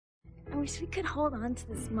wish we could hold on to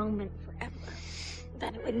this moment forever.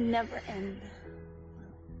 That it would never end.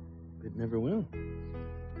 It never will.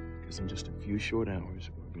 Because in just a few short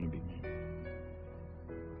hours, we're going to be married.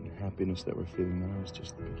 And the happiness that we're feeling now is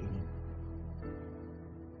just the beginning.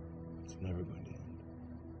 It's never going to end.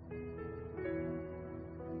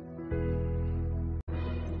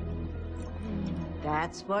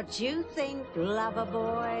 That's what you think, lover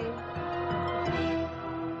boy.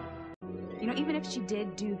 You know, even if she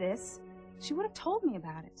did do this, she would have told me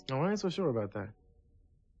about it. Oh, I ain't so sure about that.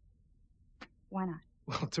 Why not?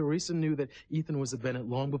 Well, Teresa knew that Ethan was a Bennett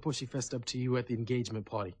long before she fessed up to you at the engagement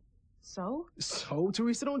party. So? So,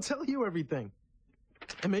 Teresa don't tell you everything.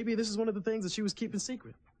 And maybe this is one of the things that she was keeping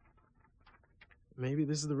secret. Maybe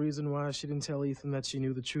this is the reason why she didn't tell Ethan that she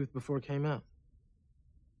knew the truth before it came out.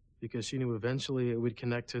 Because she knew eventually it would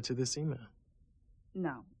connect her to this email.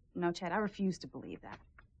 No, Chad, I refuse to believe that.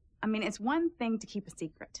 I mean, it's one thing to keep a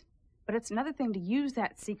secret, but it's another thing to use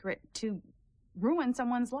that secret to ruin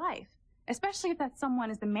someone's life, especially if that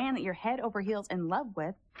someone is the man that you're head over heels in love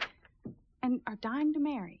with and are dying to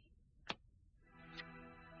marry.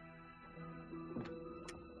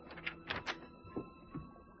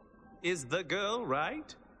 Is the girl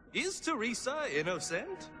right? Is Teresa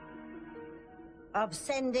innocent? Of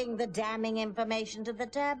sending the damning information to the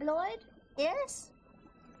tabloid? Yes?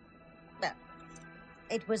 Well,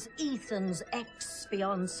 it was Ethan's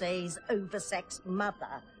ex-fiancee's oversexed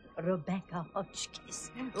mother, Rebecca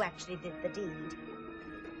Hotchkiss, who actually did the deed.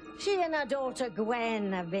 She and her daughter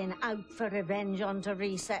Gwen have been out for revenge on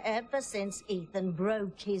Teresa ever since Ethan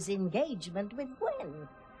broke his engagement with Gwen.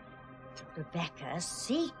 Rebecca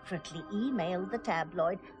secretly emailed the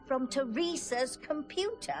tabloid from Teresa's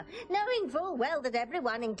computer, knowing full well that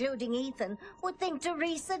everyone, including Ethan, would think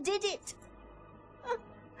Teresa did it.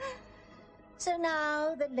 So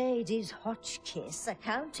now the ladies Hotchkiss are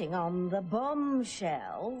counting on the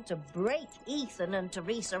bombshell to break Ethan and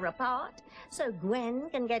Teresa apart, so Gwen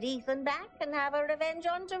can get Ethan back and have her revenge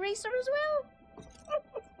on Teresa as well.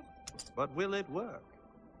 But will it work?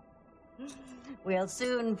 We'll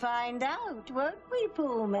soon find out, won't we,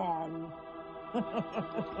 Pullman?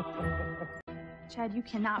 Chad, you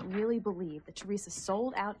cannot really believe that Teresa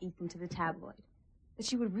sold out Ethan to the tabloid. That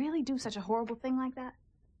she would really do such a horrible thing like that?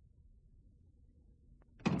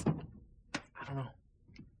 I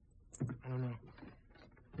don't know.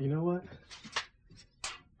 You know what?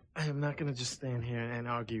 I am not going to just stand here and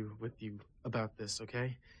argue with you about this,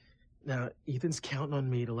 okay? Now, Ethan's counting on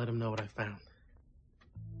me to let him know what I found.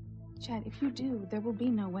 Chad, if you do, there will be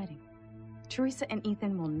no wedding. Teresa and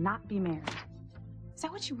Ethan will not be married. Is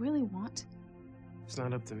that what you really want? It's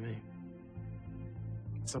not up to me.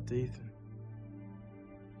 It's up to Ethan.